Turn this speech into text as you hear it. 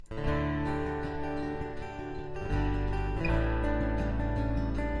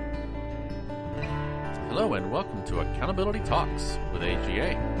Hello and welcome to Accountability Talks with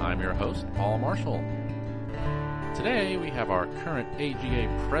AGA. I'm your host, Paul Marshall. Today we have our current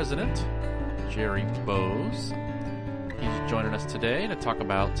AGA president, Jerry Bowes. He's joining us today to talk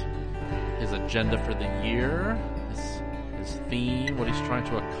about his agenda for the year, his theme, what he's trying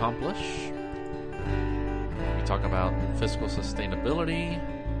to accomplish. We talk about fiscal sustainability,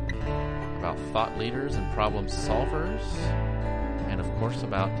 about thought leaders and problem solvers, and of course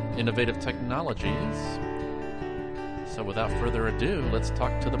about innovative technologies. So without further ado, let's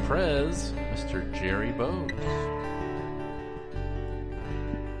talk to the Prez, Mr. Jerry Bowes.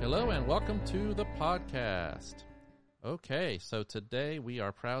 Hello and welcome to the podcast. Okay, so today we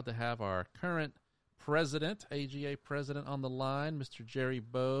are proud to have our current president, AGA president on the line, Mr. Jerry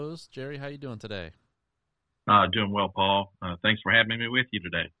Bowes. Jerry, how you doing today? Doing well, Paul. Thanks for having me with you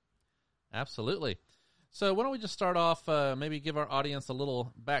today. Absolutely. So why don't we just start off, maybe give our audience a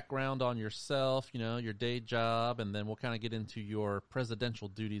little background on yourself, your day job, and then we'll kind of get into your presidential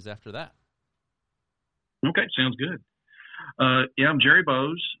duties after that. Okay, sounds good. I'm Jerry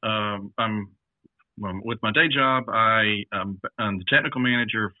Bowes. With my day job, I'm the technical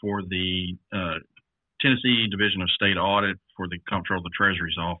manager for the Tennessee Division of State Audit for the Comptroller of the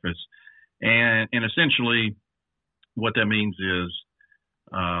Treasury's Office. And essentially what that means is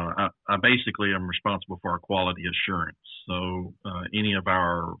I basically am responsible for our quality assurance. So any of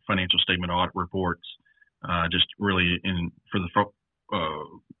our financial statement audit reports, just really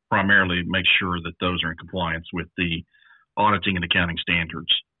primarily make sure that those are in compliance with the auditing and accounting standards,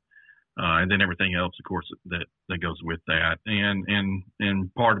 and then everything else, of course, that goes with that.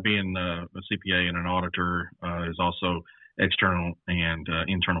 And part of being a CPA and an auditor is also external and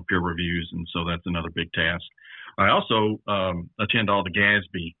internal peer reviews, and so that's another big task. I also attend all the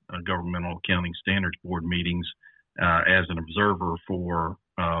GASB, Governmental Accounting Standards Board meetings as an observer for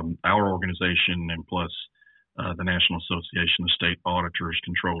our organization and plus the National Association of State Auditors,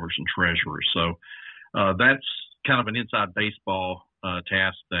 Controllers, and Treasurers. So that's kind of an inside baseball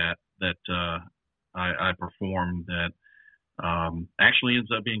task that I perform that actually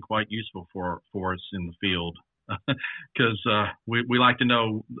ends up being quite useful for us in the field because we like to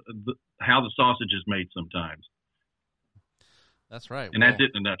know how the sausage is made sometimes. That's right. And that's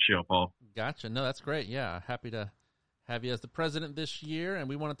it in a nutshell, Paul. Gotcha. No, that's great. Yeah, happy to have you as the president this year. And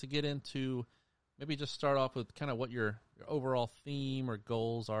we wanted to get into maybe just start off with kind of what your overall theme or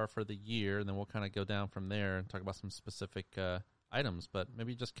goals are for the year, and then we'll kind of go down from there and talk about some specific items. But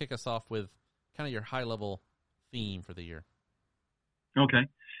maybe just kick us off with kind of your high-level theme for the year. Okay.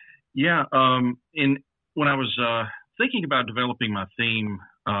 Yeah. When I was thinking about developing my theme,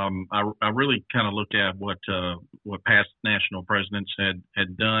 I really kind of looked at what past national presidents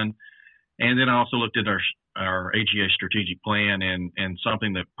had done, and then I also looked at our AGA strategic plan, and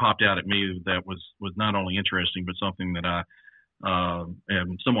something that popped out at me that was not only interesting but something that I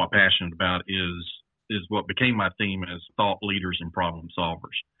am somewhat passionate about is what became my theme as thought leaders and problem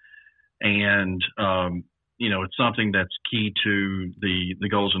solvers, and it's something that's key to the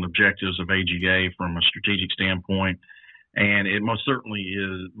goals and objectives of AGA from a strategic standpoint. And it most certainly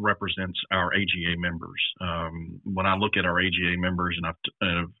represents our AGA members. When I look at our AGA members, and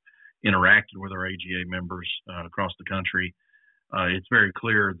I've interacted with our AGA members across the country, it's very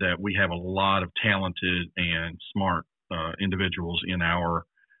clear that we have a lot of talented and smart individuals in our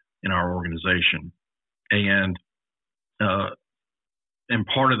organization, and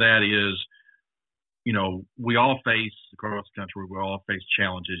part of that is, we all face across the country, we all face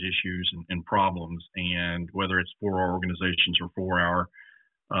challenges, issues, and problems. And whether it's for our organizations or for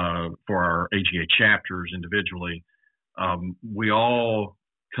our AGA chapters individually, we all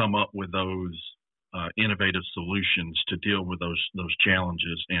come up with those innovative solutions to deal with those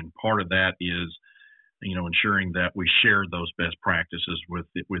challenges. And part of that is, ensuring that we share those best practices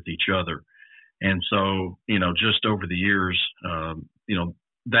with each other. And so, just over the years,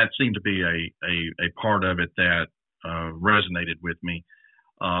 that seemed to be a part of it that resonated with me.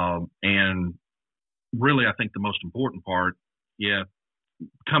 And really, I think the most important part,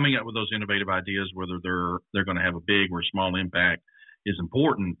 coming up with those innovative ideas, whether they're going to have a big or small impact, is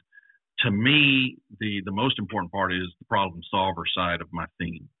important. To me, the most important part is the problem solver side of my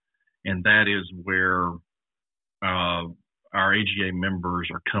theme. And that is where our AGA members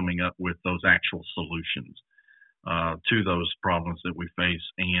are coming up with those actual solutions to those problems that we face,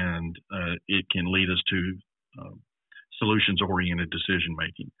 and it can lead us to solutions-oriented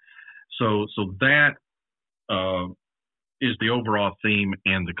decision-making. So that is the overall theme,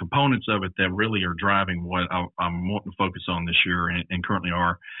 and the components of it that really are driving what I'm wanting to focus on this year and currently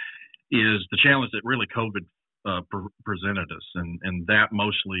are, is the challenge that really COVID presented us, and that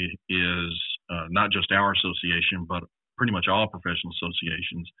mostly is not just our association, but pretty much all professional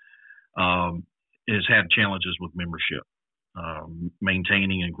associations, has had challenges with membership,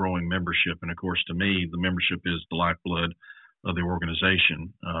 maintaining and growing membership. And of course, to me, the membership is the lifeblood of the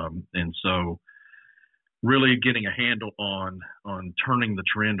organization. And so really getting a handle on turning the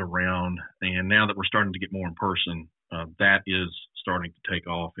trend around. And now that we're starting to get more in person, that is starting to take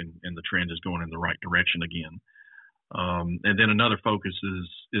off, and the trend is going in the right direction again. And then another focus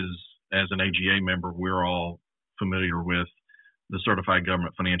is as an AGA member, we're all familiar with the Certified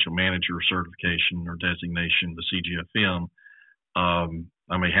Government Financial Manager certification or designation, the CGFM.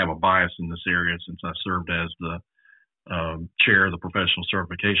 I may have a bias in this area since I served as the chair of the Professional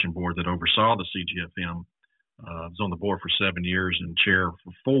Certification Board that oversaw the CGFM. I was on the board for 7 years and chair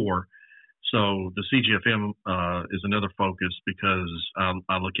for 4. So the CGFM is another focus because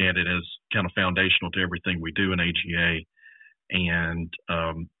I look at it as kind of foundational to everything we do in AGA, and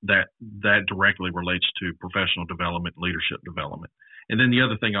that directly relates to professional development, leadership development. And then the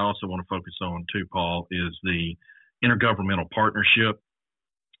other thing I also want to focus on too, Paul, is the intergovernmental partnership.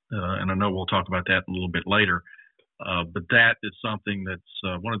 And I know we'll talk about that a little bit later, but that is something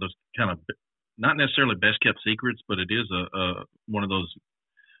that's one of those kind of not necessarily best kept secrets, but it is one of those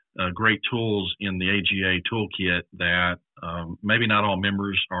great tools in the AGA toolkit that maybe not all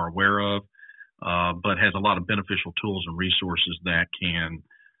members are aware of, but has a lot of beneficial tools and resources that can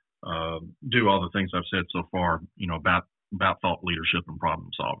do all the things I've said so far, about thought leadership and problem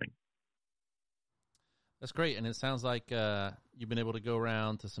solving. That's great. And it sounds like you've been able to go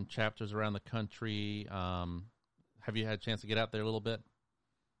around to some chapters around the country. Have you had a chance to get out there a little bit?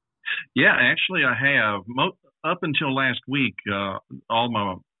 Yeah, actually I have. Up until last week, all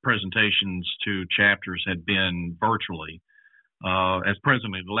my presentations to chapters had been virtually. As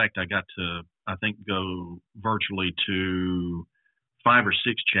president-elect, I got to, I think, go virtually to 5 or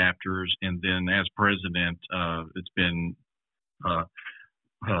 6 chapters, and then as president, it's been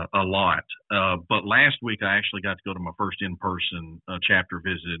a lot. But last week, I actually got to go to my first in-person chapter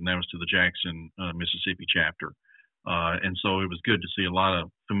visit, and that was to the Jackson, Mississippi chapter. And so it was good to see a lot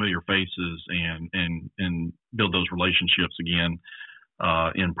of familiar faces and build those relationships again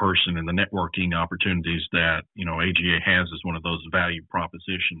in person, and the networking opportunities that AGA has as one of those value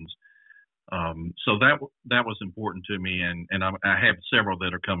propositions. So that was important to me, and I have several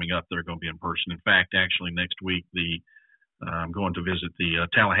that are coming up that are going to be in person. In fact, actually next week I'm going to visit the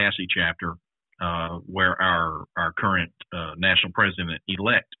Tallahassee chapter where our current national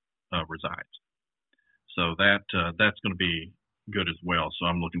president-elect resides. So that's going to be good as well. So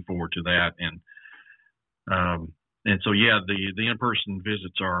I'm looking forward to that. And so, yeah, the in-person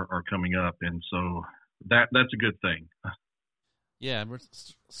visits are coming up. And so that's a good thing. Yeah, we're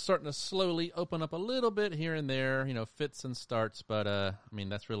starting to slowly open up a little bit here and there, fits and starts. But,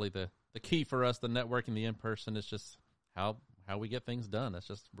 that's really the key for us, the networking, the in-person. Is just how we get things done. That's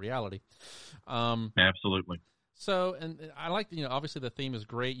just reality. Absolutely. So, and I like, obviously the theme is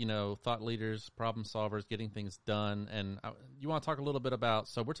great, thought leaders, problem solvers, getting things done. And you want to talk a little bit about,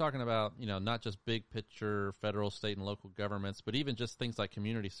 so we're talking about, not just big picture federal, state, and local governments, but even just things like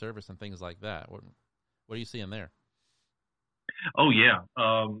community service and things like that. What are you seeing there? Oh, yeah.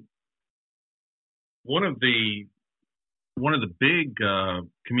 One of the big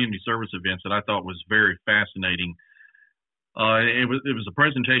community service events that I thought was very fascinating, it was a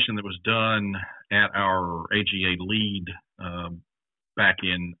presentation that was done at our AGA lead back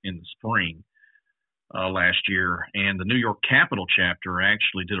in the spring last year, and the New York Capitol chapter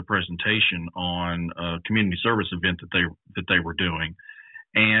actually did a presentation on a community service event that they were doing,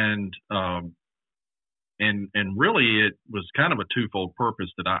 and really it was kind of a twofold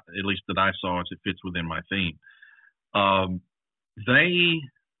purpose that I saw as it fits within my theme.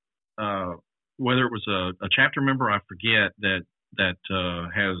 Whether it was a chapter member, I forget, that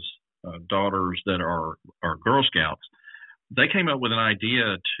has daughters that are Girl Scouts, they came up with an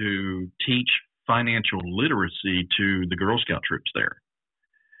idea to teach financial literacy to the Girl Scout troops there.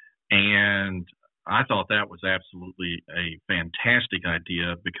 And I thought that was absolutely a fantastic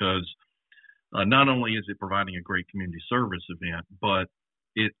idea because not only is it providing a great community service event, but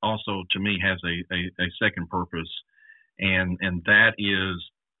it also, to me, has a second purpose, and that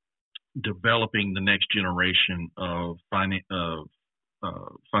is developing the next generation of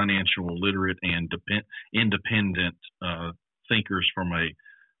financial literate and independent thinkers from a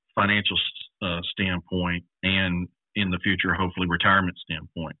financial standpoint, and in the future, hopefully, retirement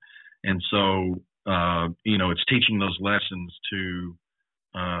standpoint. And so, it's teaching those lessons to,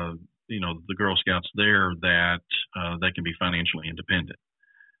 the Girl Scouts there that they can be financially independent.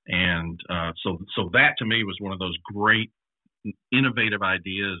 And so that to me was one of those great innovative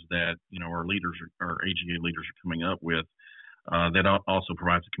ideas that our leaders, our AGA leaders, are coming up with. That also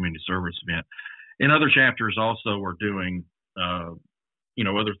provides a community service event. And other chapters also are doing,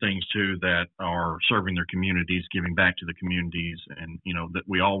 other things too that are serving their communities, giving back to the communities, and that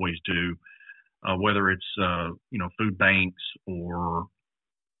we always do, whether it's food banks or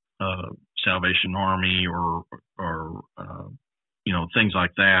Salvation Army or things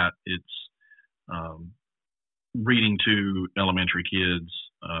like that. It's reading to elementary kids,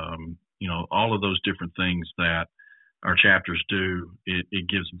 all of those different things that our chapters do. It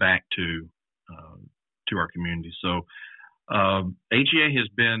gives back to our community. So AGA has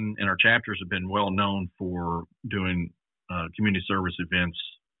been, and our chapters have been well known for doing community service events,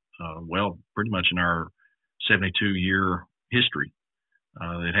 pretty much in our 72-year history.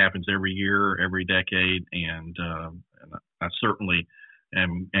 It happens every year, every decade, and I certainly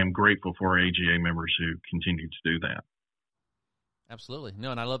am grateful for our AGA members who continue to do that. Absolutely.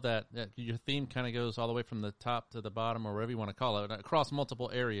 No, and I love that your theme kind of goes all the way from the top to the bottom, or whatever you want to call it, across multiple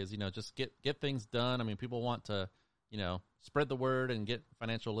areas. Just get things done. I mean, people want to, spread the word and get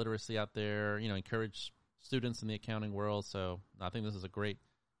financial literacy out there, encourage students in the accounting world. So I think this is a great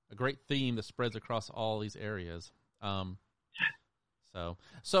theme that spreads across all these areas. So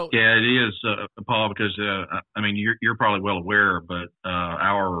yeah, it is, Paul, because you're probably well aware, but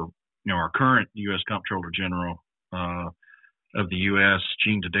our current U.S. Comptroller General of the U.S.,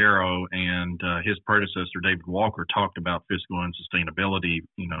 Gene Dodaro, and his predecessor David Walker talked about fiscal and sustainability,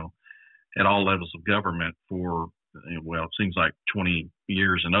 at all levels of government for it seems like 20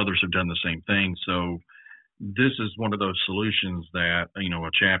 years, and others have done the same thing. So this is one of those solutions that a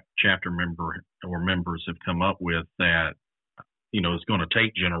chapter member or members have come up with that is going to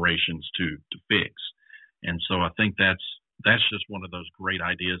take generations to fix. And so I think that's just one of those great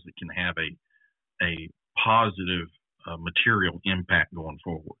ideas that can have a positive material impact going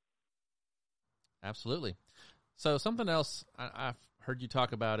forward. Absolutely. So something else I've heard you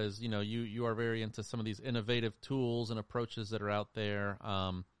talk about is, you are very into some of these innovative tools and approaches that are out there. You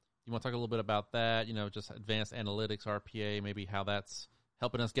want to talk a little bit about that, just advanced analytics, RPA, maybe how that's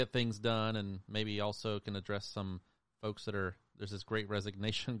helping us get things done, and maybe also can address some folks there's this great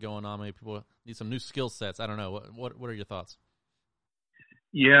resignation going on. Maybe people need some new skill sets. I don't know. What are your thoughts?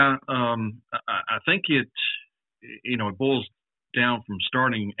 Yeah, I think it boils down from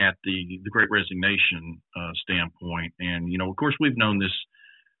starting at the Great Resignation standpoint. And, of course, we've known this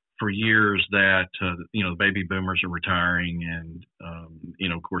for years that, the baby boomers are retiring.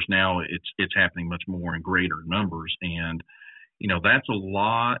 And, of course, now it's happening much more in greater numbers. And, that's a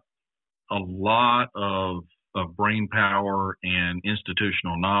lot of brain power and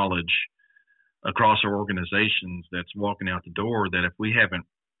institutional knowledge across our organizations that's walking out the door, that if we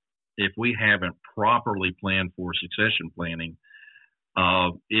haven't properly planned for succession planning,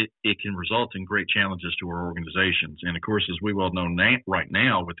 it can result in great challenges to our organizations. And of course, as we well know right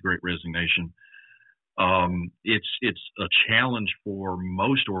now with the Great Resignation, it's a challenge for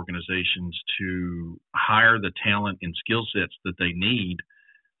most organizations to hire the talent and skill sets that they need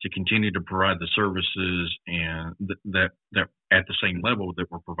to continue to provide the services and that at the same level that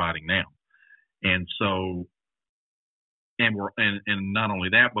we're providing now. And so, and not only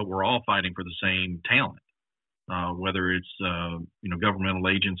that, but we're all fighting for the same talent, whether it's governmental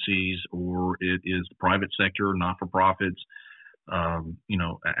agencies or it is the private sector, not-for-profits,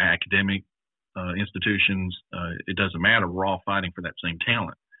 academic institutions. It doesn't matter. We're all fighting for that same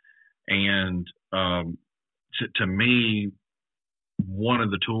talent. And to me, one of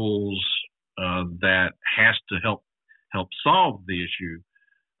the tools that has to help solve the issue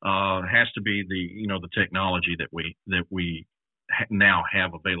has to be the technology that we now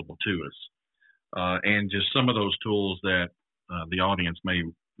have available to us, and just some of those tools that the audience may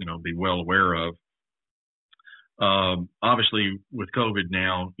be well aware of. Obviously, with COVID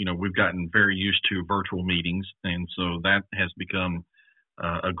now, we've gotten very used to virtual meetings, and so that has become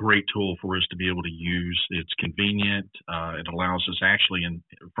a great tool for us to be able to use. It's convenient. It allows us actually,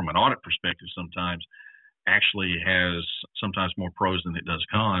 from an audit perspective, sometimes actually has sometimes more pros than it does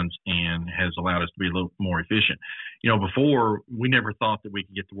cons, and has allowed us to be a little more efficient. Before, we never thought that we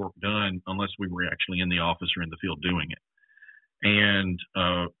could get the work done unless we were actually in the office or in the field doing it. And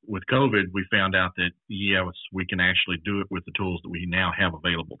with COVID, we found out that, we can actually do it with the tools that we now have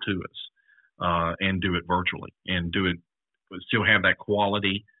available to us, and do it virtually, and still have that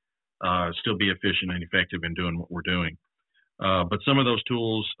quality, still be efficient and effective in doing what we're doing. But some of those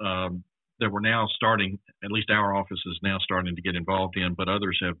tools that we're now starting, at least our office is now starting to get involved in, but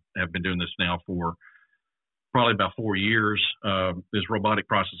others have been doing this now for probably about 4 years is robotic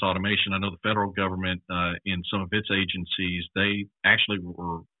process automation. I know the federal government in some of its agencies, they actually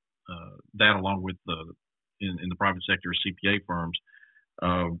were that along with in the private sector CPA firms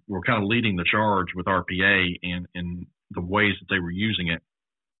were kind of leading the charge with RPA in the ways that they were using it,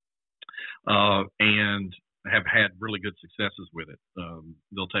 and have had really good successes with it.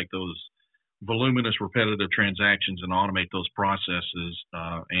 They'll take those voluminous repetitive transactions and automate those processes,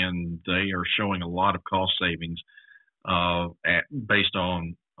 and they are showing a lot of cost savings based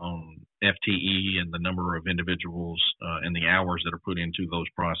on FTE and the number of individuals and the hours that are put into those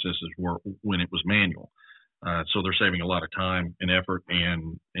processes when it was manual. So they're saving a lot of time and effort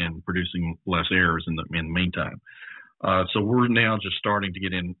and producing less errors in the meantime. So we're now just starting to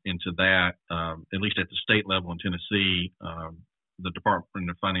get into that, at least at the state level in Tennessee. The Department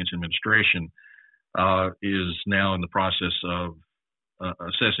of Financial Administration is now in the process of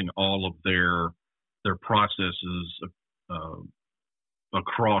assessing all of their processes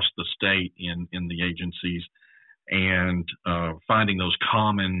across the state in the agencies, and finding those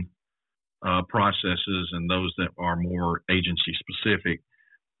common processes and those that are more agency specific,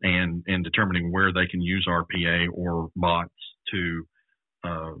 and determining where they can use RPA or bots to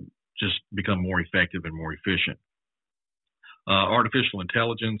just become more effective and more efficient. Artificial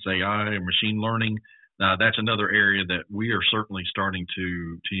intelligence, AI, and machine learning, that's another area that we are certainly starting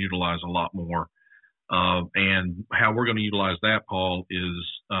to utilize a lot more. And how we're going to utilize that, Paul,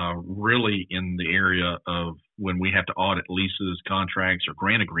 is really in the area of when we have to audit leases, contracts, or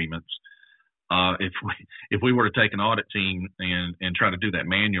grant agreements. If we were to take an audit team and try to do that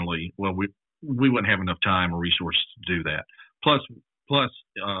manually, well, we wouldn't have enough time or resources to do that. Plus,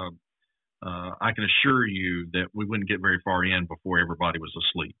 I can assure you that we wouldn't get very far in before everybody was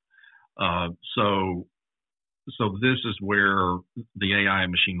asleep. So this is where the AI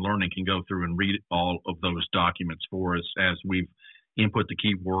and machine learning can go through and read all of those documents for us as we've input the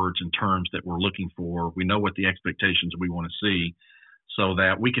keywords and terms that we're looking for. We know what the expectations we want to see, so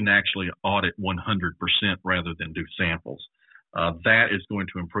that we can actually audit 100% rather than do samples. That is going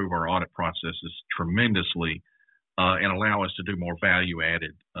to improve our audit processes tremendously and allow us to do more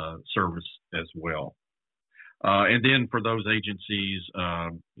value-added service as well. And then for those agencies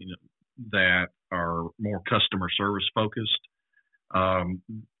that are more customer service focused,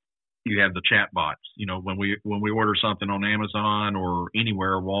 you have the chat bots. When we order something on Amazon or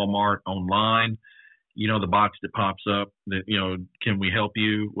anywhere, Walmart, online, the box that pops up that, can we help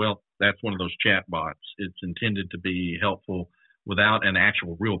you? Well, that's one of those chat bots. It's intended to be helpful without an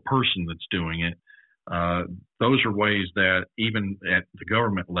actual real person that's doing it. Those are ways that even at the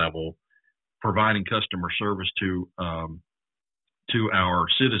government level, providing customer service to our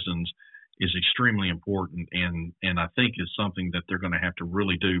citizens is extremely important, and I think is something that they're going to have to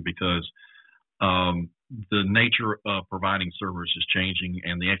really do, because the nature of providing service is changing,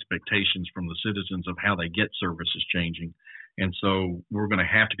 and the expectations from the citizens of how they get service is changing. And so we're going to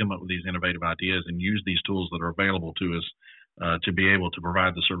have to come up with these innovative ideas and use these tools that are available to us to be able to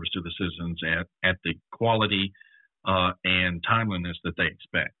provide the service to the citizens at the quality and timeliness that they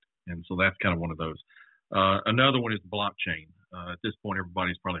expect. And so that's kind of one of those. Another one is blockchain. At this point,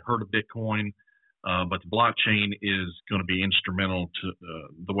 everybody's probably heard of Bitcoin, but the blockchain is going to be instrumental to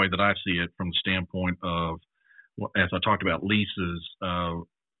the way that I see it, from the standpoint of, as I talked about, leases,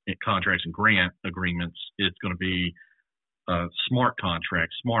 contracts, and grant agreements. It's going to be smart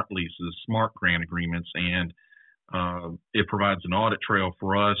contracts, smart leases, smart grant agreements, and it provides an audit trail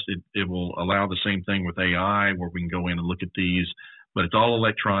for us. It will allow the same thing with AI, where we can go in and look at these, but it's all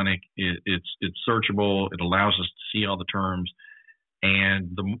electronic. It's searchable. It allows us to see all the terms,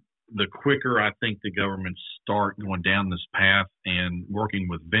 and the quicker I think the governments start going down this path and working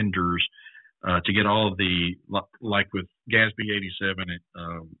with vendors to get all of the, like with GASB 87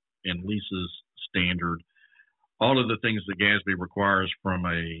 and leases standard, all of the things that GASB requires from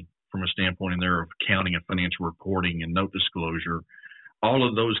a standpoint in there of accounting and financial reporting and note disclosure, all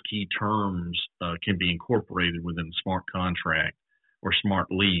of those key terms can be incorporated within the smart contract or smart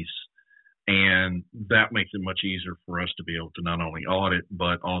lease. And that makes it much easier for us to be able to not only audit,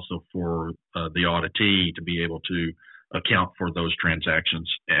 but also for the auditee to be able to account for those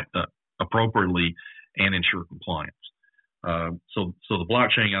transactions appropriately and ensure compliance. So the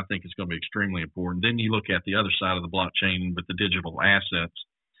blockchain, I think, is going to be extremely important. Then you look at the other side of the blockchain with the digital assets.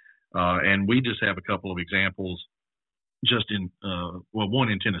 And we just have a couple of examples, just in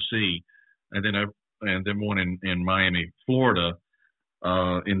one in Tennessee, and then one in Miami, Florida.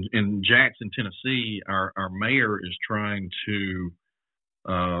 In Jackson, Tennessee, our mayor is trying to,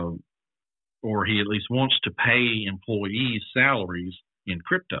 or he at least wants to pay employees salaries in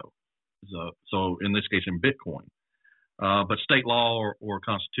crypto. So in this case, in Bitcoin. But state law or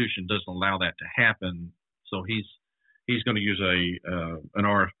constitution doesn't allow that to happen. So he's going to use an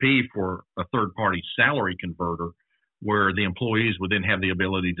RFP for a third-party salary converter, where the employees would then have the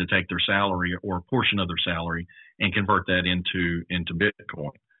ability to take their salary or a portion of their salary and convert that into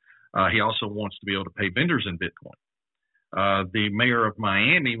Bitcoin. He also wants to be able to pay vendors in Bitcoin. The mayor of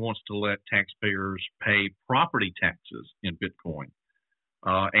Miami wants to let taxpayers pay property taxes in Bitcoin.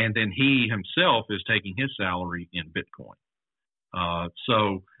 And then he himself is taking his salary in Bitcoin.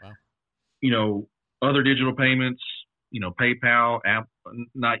 So, wow. Other digital payments, PayPal,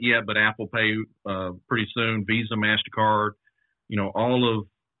 not yet, but Apple Pay pretty soon, Visa, MasterCard,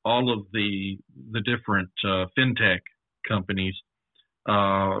 all of the different fintech companies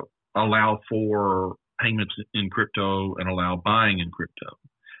allow for payments in crypto and allow buying in crypto.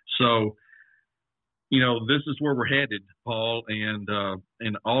 So, this is where we're headed, Paul, and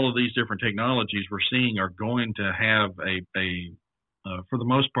all of these different technologies we're seeing are going to have for the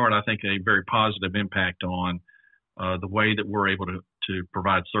most part, I think, a very positive impact on the way that we're able to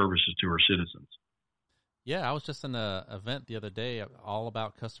provide services to our citizens. Yeah, I was just in an event the other day all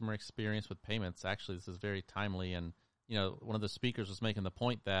about customer experience with payments. Actually, this is very timely, and one of the speakers was making the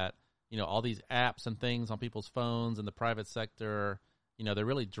point that all these apps and things on people's phones in the private sector, they're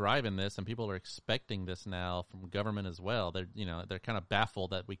really driving this, and people are expecting this now from government as well. They're kind of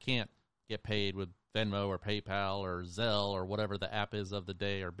baffled that we can't get paid with Venmo or PayPal or Zelle or whatever the app is of the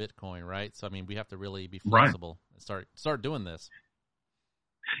day, or Bitcoin, right? So, we have to really be flexible and start doing this.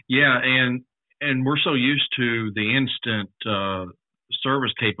 Yeah, and we're so used to the instant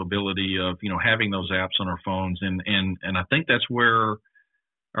service capability of having those apps on our phones, and I think that's where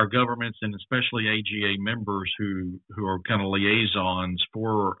our governments, and especially AGA members who are kind of liaisons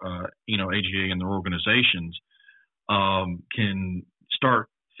for AGA and their organizations, can start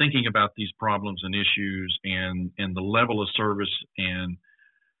thinking about these problems and issues and the level of service and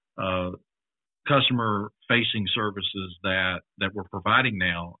customer facing services that we're providing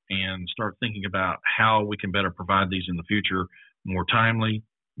now, and start thinking about how we can better provide these in the future more timely,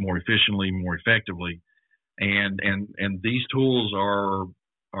 more efficiently, more effectively. And these tools are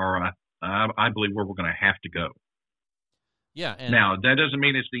I believe where we're going to have to go. Yeah. And now that doesn't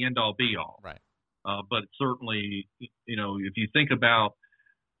mean it's the end all be all. Right. But certainly, if you think about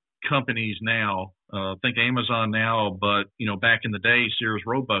companies now, think Amazon now, but back in the day, Sears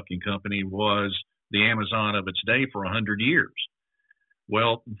Roebuck and Company was the Amazon of its day for 100 years.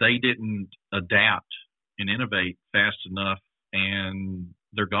 Well, they didn't adapt and innovate fast enough, and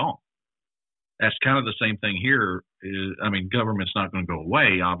they're gone. That's kind of the same thing here. Government's not going to go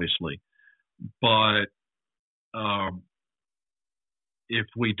away, obviously, but if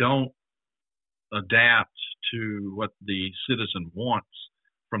we don't adapt to what the citizen wants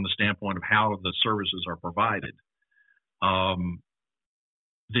from the standpoint of how the services are provided,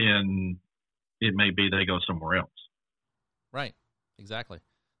 then it may be they go somewhere else. Right. Exactly.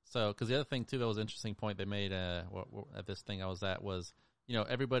 So, because the other thing too, that was an interesting point they made at this thing I was at was,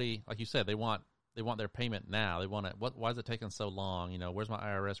 everybody, like you said, they want their payment now. They want it. Why is it taking so long? Where's my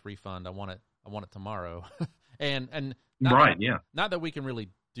IRS refund? I want it tomorrow. and not right. That, yeah. Not that we can really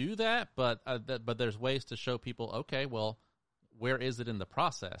do that, but there's ways to show people, okay, well, where is it in the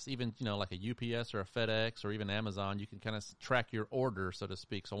process? Even, like a UPS or a FedEx or even Amazon, you can kind of track your order, so to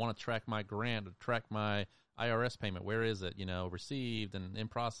speak. So I want to track my grant or track my IRS payment. Where is it? Received and in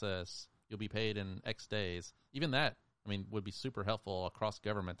process. You'll be paid in X days. Even that, would be super helpful across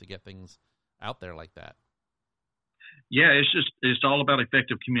government to get things out there like that. Yeah, it's all about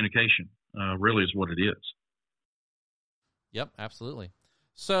effective communication, really is what it is. Yep, absolutely.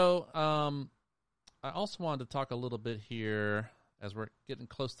 So I also wanted to talk a little bit here as we're getting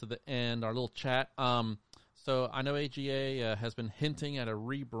close to the end, our little chat. So I know AGA has been hinting at a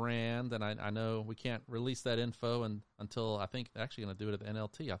rebrand, and I know we can't release that info until I think they're actually going to do it at the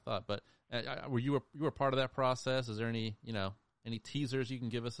NLT, I thought. But you were part of that process. Is there any teasers you can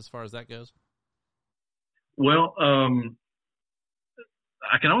give us as far as that goes? Well, I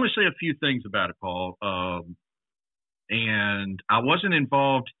can only say a few things about it, Paul. And I wasn't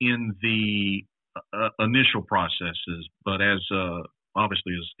involved in the initial processes, but as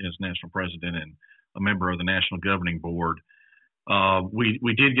obviously as national president and a member of the National Governing Board,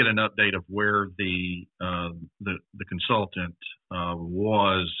 we did get an update of where the consultant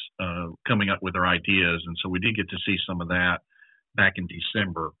was coming up with their ideas, and so we did get to see some of that back in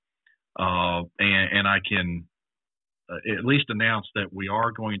December. And I can at least announce that we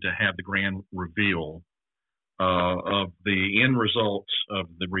are going to have the grand reveal of the end results of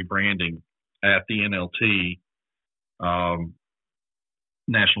the rebranding at the NLT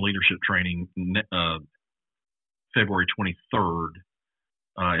national leadership training February 23rd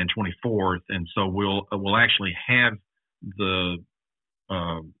and 24th, and so we'll actually have the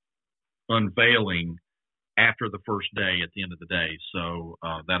unveiling after the first day at the end of the day. So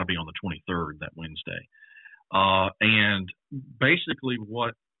that'll be on the 23rd, that Wednesday. And basically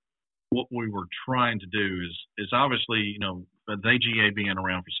what we were trying to do is obviously, the AGA being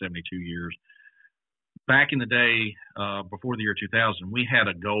around for 72 years, back in the day, before the year 2000, we had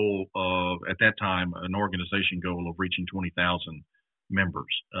a goal of, at that time, an organization goal of reaching 20,000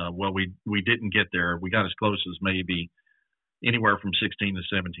 members. Well, we didn't get there. We got as close as maybe anywhere from 16 to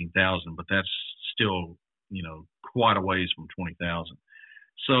 17,000, but that's still, quite a ways from 20,000.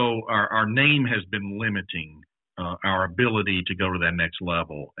 So our name has been limiting our ability to go to that next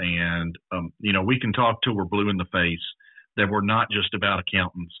level. And, we can talk till we're blue in the face that we're not just about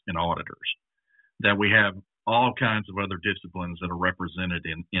accountants and auditors, that we have all kinds of other disciplines that are represented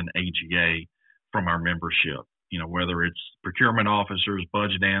in AGA from our membership, whether it's procurement officers,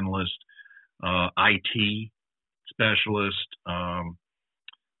 budget analysts, IT specialists,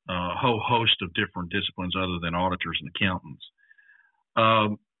 a whole host of different disciplines other than auditors and accountants.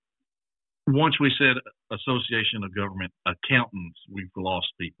 Once we said Association of Government Accountants, we've lost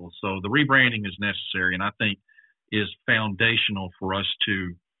people. So the rebranding is necessary, and I think is foundational for us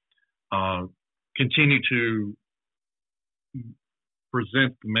to continue to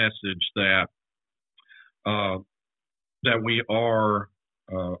present the message that we are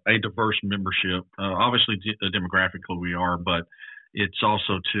a diverse membership. Obviously, demographically we are, but it's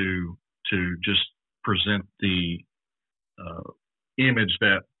also to just present the image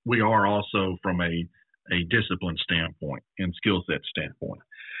that we are also from a discipline standpoint and skill set standpoint.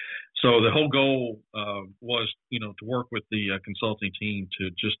 So the whole goal was, to work with the consulting team to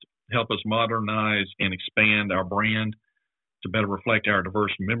just help us modernize and expand our brand to better reflect our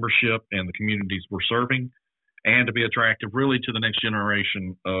diverse membership and the communities we're serving, and to be attractive really to the next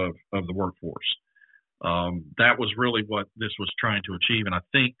generation of the workforce. That was really what this was trying to achieve. And I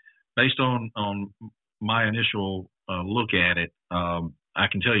think based on my initial look at it, I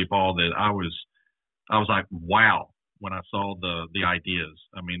can tell you, Paul, that I was like, wow, when I saw the ideas.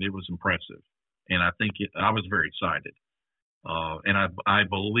 I mean, it was impressive. And I think I was very excited. And I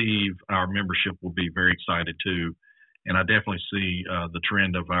believe our membership will be very excited too. And I definitely see the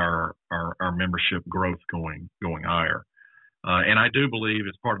trend of our membership growth going higher. And I do believe,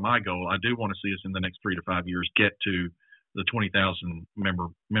 as part of my goal, I do want to see us in the next 3 to 5 years get to the 20,000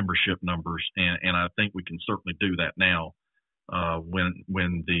 membership numbers. And I think we can certainly do that now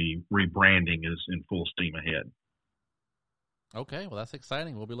when the rebranding is in full steam ahead. Okay, well, that's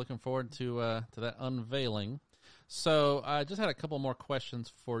exciting. We'll be looking forward to that unveiling. So I just had a couple more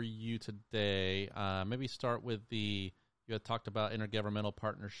questions for you today. Maybe start with you had talked about intergovernmental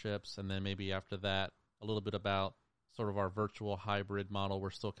partnerships, and then maybe after that, a little bit about sort of our virtual hybrid model we're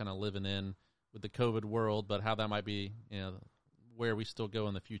still kind of living in with the COVID world, but how that might be, where we still go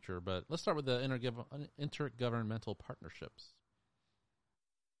in the future. But let's start with the intergovernmental partnerships.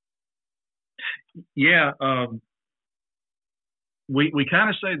 Yeah. We kind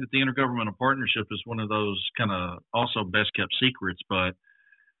of say that the intergovernmental partnership is one of those kind of also best kept secrets, but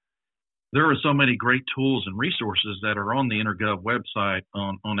there are so many great tools and resources that are on the InterGov website,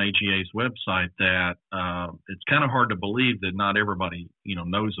 on AGA's website, that it's kind of hard to believe that not everybody,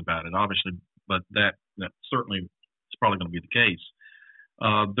 knows about it, obviously, but that certainly is probably going to be the case.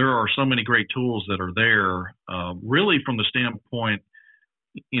 There are so many great tools that are there, really from the standpoint,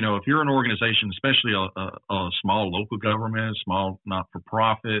 if you're an organization, especially a small local government, small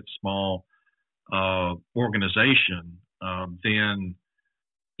not-for-profit, small organization, then,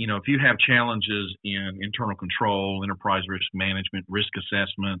 if you have challenges in internal control, enterprise risk management, risk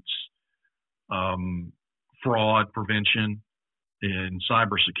assessments, fraud prevention, in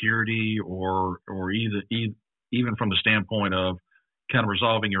cybersecurity, or even from the standpoint of kind of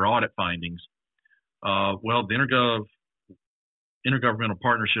resolving your audit findings, well, the Intergovernmental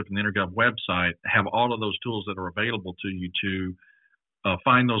Partnership and the InterGov website have all of those tools that are available to you to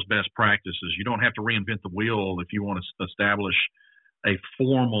find those best practices. You don't have to reinvent the wheel if you want to establish a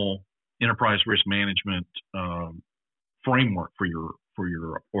formal enterprise risk management framework for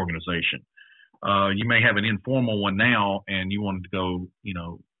your organization. You may have an informal one now, and you wanted to go,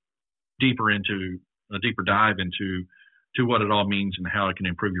 deeper dive into what it all means and how it can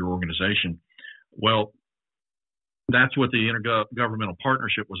improve your organization. Well, that's what the Intergovernmental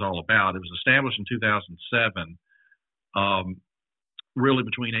Partnership was all about. It was established in 2007, really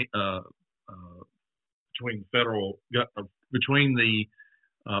between the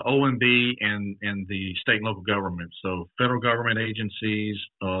OMB and the state and local governments. So federal government agencies,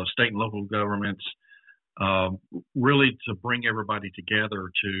 state and local governments, really to bring everybody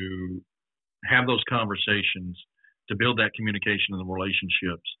together to have those conversations, to build that communication and the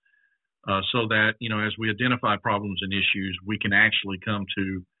relationships, so that, as we identify problems and issues, we can actually come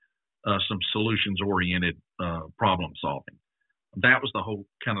to some solutions-oriented problem solving. That was the whole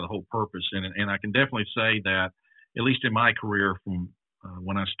purpose, and I can definitely say that, at least in my career, from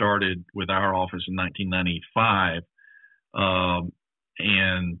when I started with our office in 1995,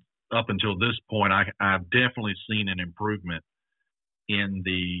 and up until this point, I've definitely seen an improvement in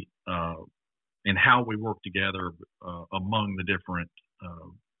in how we work together among the different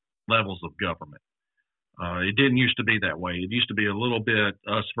levels of government. It didn't used to be that way. It used to be a little bit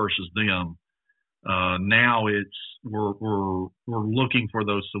us versus them. Now we're looking for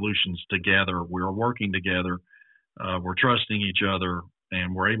those solutions together. We're working together. We're trusting each other,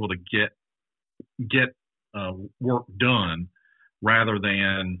 and we're able to get work done rather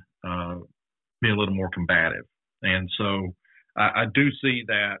than be a little more combative. And so I do see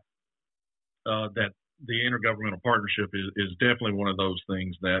that the intergovernmental partnership is definitely one of those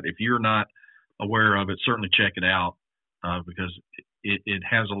things that, if you're not aware of it, certainly check it out, because it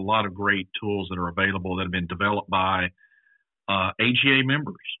has a lot of great tools that are available that have been developed by AGA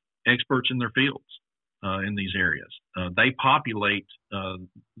members, experts in their fields in these areas. They populate the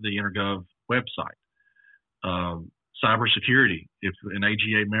InterGov website. Cybersecurity, if an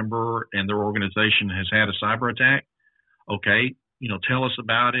AGA member and their organization has had a cyber attack, okay, tell us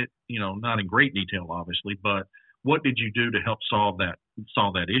about it, not in great detail, obviously, but what did you do to help solve that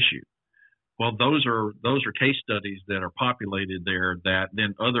issue? Well, those are case studies that are populated there that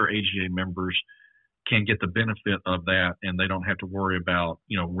then other AGA members can get the benefit of that, and they don't have to worry about,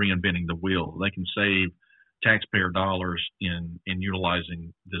 reinventing the wheel. They can save taxpayer dollars in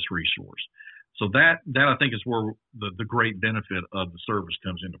utilizing this resource. So that I think is where the great benefit of the service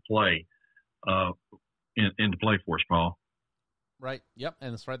comes into play, for us, Paul. Right. Yep.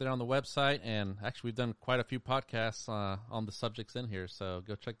 And it's right there on the website. And actually, we've done quite a few podcasts on the subjects in here, so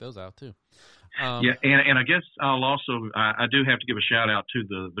go check those out too. Yeah, and I guess I'll also I do have to give a shout out to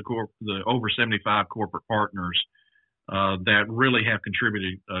the over 75 corporate partners that really have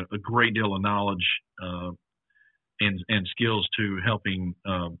contributed a great deal of knowledge and skills to helping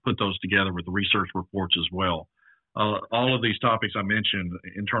put those together with the research reports as well. All of these topics I mentioned,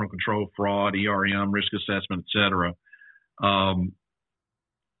 internal control, fraud, ERM, risk assessment, et cetera,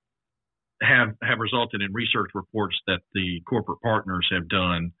 have resulted in research reports that the corporate partners have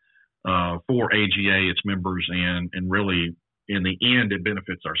done for AGA, its members, and really, in the end, it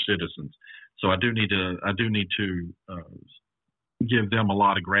benefits our citizens. So I do need to give them a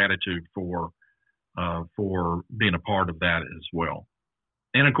lot of gratitude for being a part of that as well.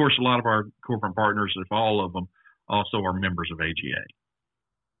 And of course, a lot of our corporate partners, if all of them, also are members of AGA.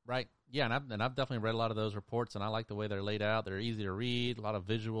 Right. Yeah, and I've definitely read a lot of those reports, and I like the way they're laid out. They're easy to read, a lot of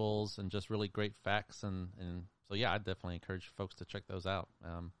visuals, and just really great facts. And so, yeah, I definitely encourage folks to check those out.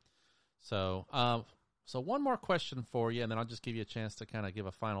 So one more question for you, and then I'll just give you a chance to kind of give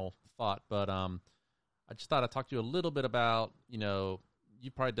a final thought. But I just thought I'd talk to you a little bit about, you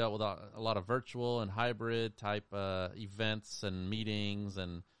probably dealt with a lot of virtual and hybrid type events and meetings,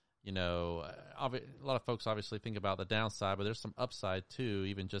 and a lot of folks obviously think about the downside, but there's some upside too,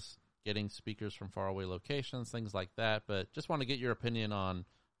 even just getting speakers from faraway locations, things like that. But just want to get your opinion on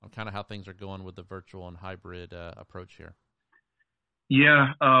kind of how things are going with the virtual and hybrid approach here.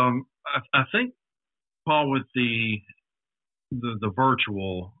 Yeah, I think, Paul, with the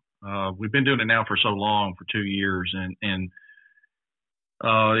virtual, we've been doing it now for so long, for 2 years, and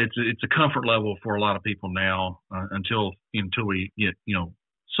it's a comfort level for a lot of people now until we get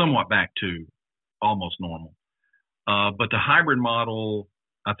somewhat back to almost normal. But the hybrid model,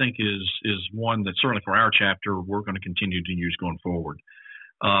 I think, is one that certainly for our chapter we're going to continue to use going forward.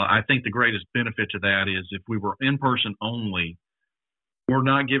 I think the greatest benefit to that is if we were in person only, we're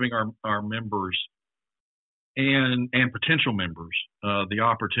not giving our members and potential members the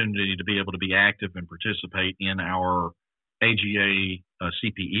opportunity to be able to be active and participate in our AGA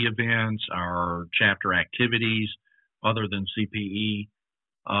CPE events, our chapter activities other than CPE.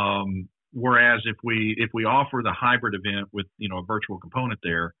 Whereas if we offer the hybrid event with a virtual component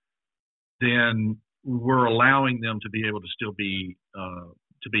there, then we're allowing them to be able to still be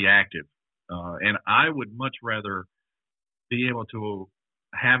active. And I would much rather be able to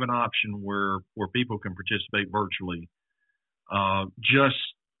have an option where people can participate virtually, just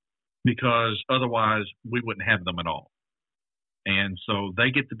because otherwise we wouldn't have them at all. And so they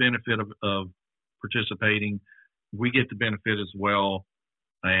get the benefit of participating. We get the benefit as well.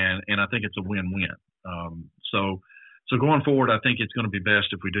 and I think it's a win-win. So going forward, I think it's going to be best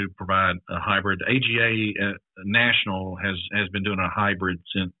if we do provide a hybrid. AGA National has been doing a hybrid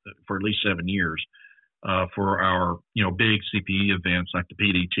for at least 7 years for our big CPE events like the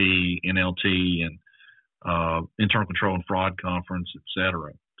PDT, NLT, and Internal Control and Fraud Conference, et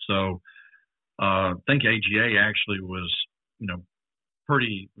cetera. So I think AGA actually was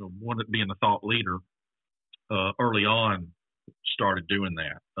pretty being the thought leader early on. Started doing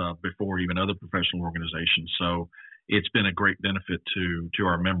that before even other professional organizations. So it's been a great benefit to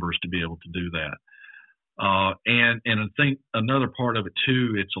our members to be able to do that. And I think another part of it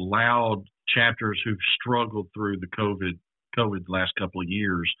too, it's allowed chapters who've struggled through the COVID last couple of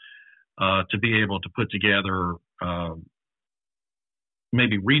years to be able to put together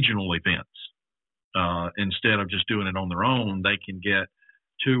maybe regional events. Instead of just doing it on their own, they can get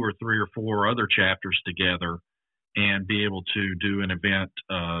 2 or 3 or 4 other chapters together and be able to do an event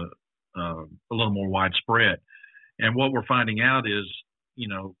a little more widespread. And what we're finding out is,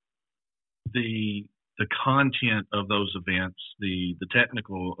 the content of those events, the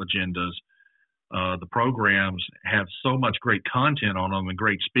technical agendas, the programs have so much great content on them and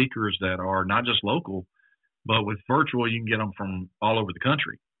great speakers that are not just local, but with virtual, you can get them from all over the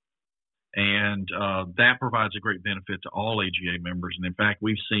country. And that provides a great benefit to all AGA members. And in fact,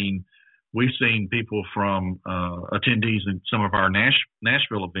 we've seen people from attendees in some of our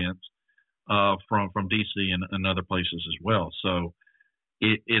Nashville events from DC and other places as well. So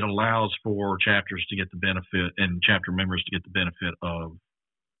it allows for chapters to get the benefit and chapter members to get the benefit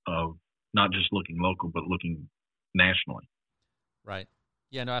of not just looking local, but looking nationally. Right.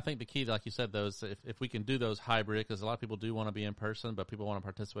 Yeah, no, I think the key, like you said, those if we can do those hybrid, because a lot of people do want to be in person, but people want to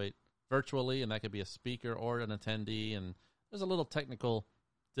participate virtually, and that could be a speaker or an attendee, and there's a little technical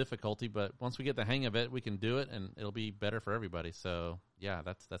difficulty, but once we get the hang of it, we can do it, and it'll be better for everybody. So, yeah,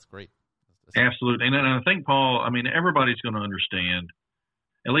 that's great. Absolutely. And I think, Paul, everybody's going to understand,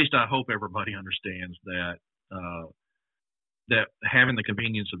 at least I hope everybody understands that that having the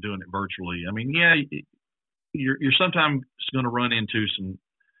convenience of doing it virtually, you're sometimes going to run into some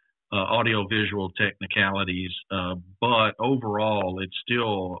audio-visual technicalities, but overall, it's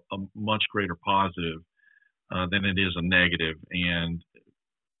still a much greater positive than it is a negative. And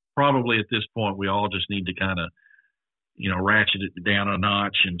probably at this point, we all just need to kind of, ratchet it down a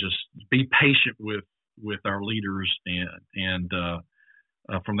notch and just be patient with our leaders and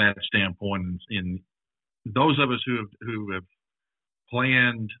from that standpoint. And those of us who have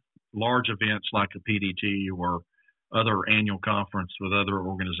planned large events like a PDT or other annual conference with other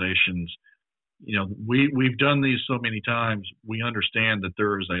organizations, we've done these so many times. We understand that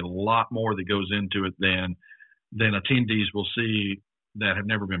there is a lot more that goes into it than attendees will see that have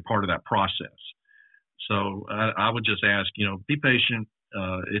never been part of that process. So I would just ask, be patient.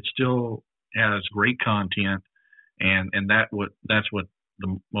 It still has great content, and that's what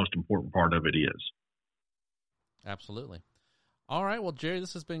the most important part of it is. Absolutely. All right. Well, Jerry,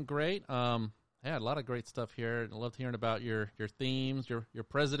 this has been great. Yeah, a lot of great stuff here. I loved hearing about your themes, your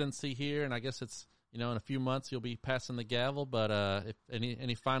presidency here, and I guess it's in a few months you'll be passing the gavel. But if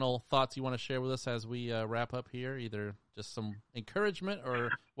any final thoughts you want to share with us as we wrap up here, either just some encouragement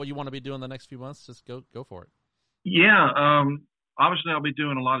or what you want to be doing the next few months, just go for it. Yeah. Obviously, I'll be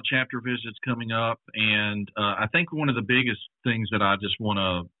doing a lot of chapter visits coming up, and I think one of the biggest things that I just want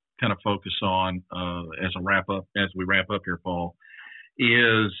to kind of focus on as we wrap up here, Paul,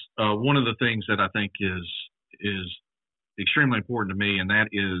 is one of the things that I think is extremely important to me, and that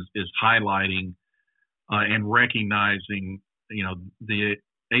is highlighting and recognizing, the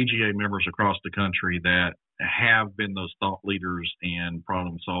AGA members across the country that have been those thought leaders and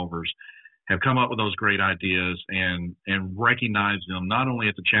problem solvers, have come up with those great ideas and recognize them not only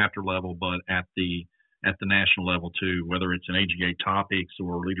at the chapter level but at the national level too. Whether it's an AGA Topics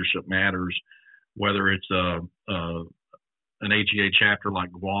or Leadership Matters, whether it's an AGA chapter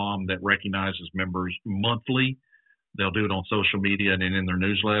like Guam that recognizes members monthly, they'll do it on social media and in their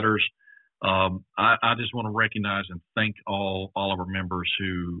newsletters. I just want to recognize and thank all of our members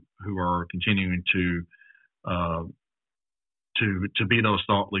who are continuing to be those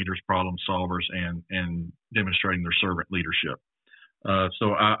thought leaders, problem solvers, and demonstrating their servant leadership.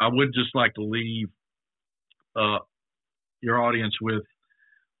 So I would just like to leave your audience with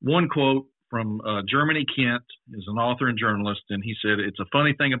one quote from Germany Kent, is an author and journalist, and he said, "It's a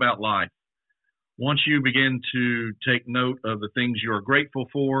funny thing about life. Once you begin to take note of the things you are grateful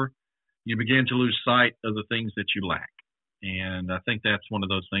for, you begin to lose sight of the things that you lack." And I think that's one of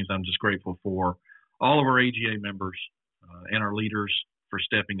those things. I'm just grateful for all of our AGA members and our leaders for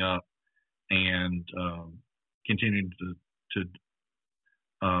stepping up and continuing to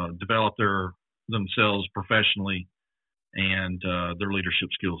develop themselves professionally and their leadership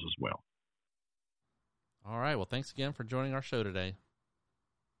skills as well. All right. Well, thanks again for joining our show today.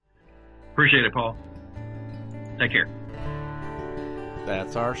 Appreciate it, Paul. Take care.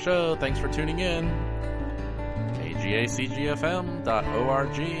 That's our show. Thanks for tuning in. AGACGFM.org.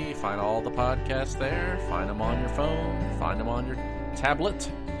 Find all the podcasts there. Find them on your phone. Find them on your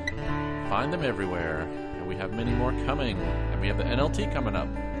tablet. Find them everywhere. And we have many more coming. And we have the NLT coming up.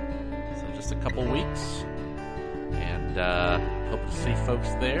 So just a couple weeks. And hope to see folks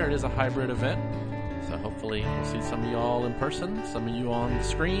there. It is a hybrid event. So hopefully we'll see some of you all in person. Some of you on the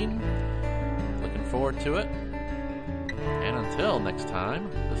screen. Looking forward to it. And until next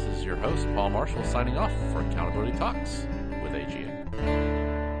time, this is your host, Paul Marshall, signing off for Accountability Talks with AGA.